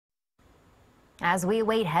As we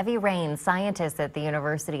await heavy rain, scientists at the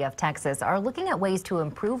University of Texas are looking at ways to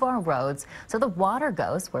improve our roads so the water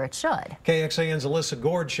goes where it should. KXAN's Alyssa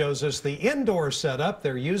Gord shows us the indoor setup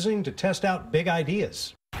they're using to test out big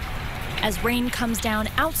ideas. As rain comes down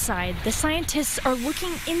outside, the scientists are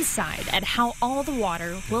looking inside at how all the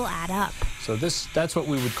water will add up. So that's what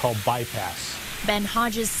we would call bypass. Ben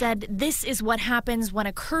Hodges said this is what happens when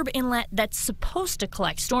a curb inlet that's supposed to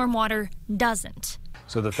collect stormwater doesn't.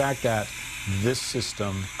 So the fact that this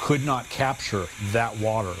system could not capture that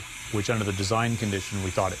water, which under the design condition we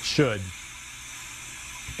thought it should,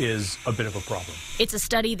 is a bit of a problem. It's a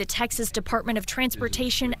study the Texas Department of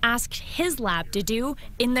Transportation asked his lab to do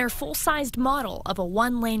in their full-sized model of a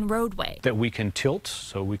one-lane roadway. That we can tilt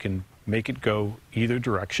so we can make it go either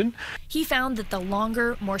direction. He found that the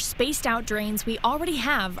longer, more spaced out drains we already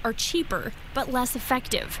have are cheaper but less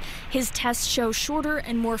effective. His tests show shorter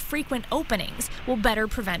and more frequent openings will better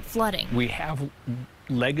prevent flooding. We have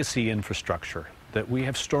legacy infrastructure, that we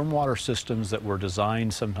have stormwater systems that were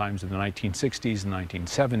designed sometimes in the 1960s and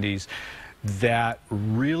 1970s that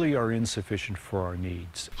really are insufficient for our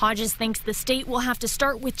needs. Hodges thinks the state will have to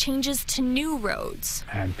start with changes to new roads.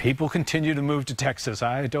 And people continue to move to Texas.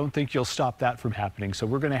 I don't think you'll stop that from happening, so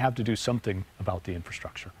we're going to have to do something about the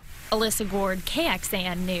infrastructure. Alyssa Gord,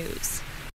 KXAN News.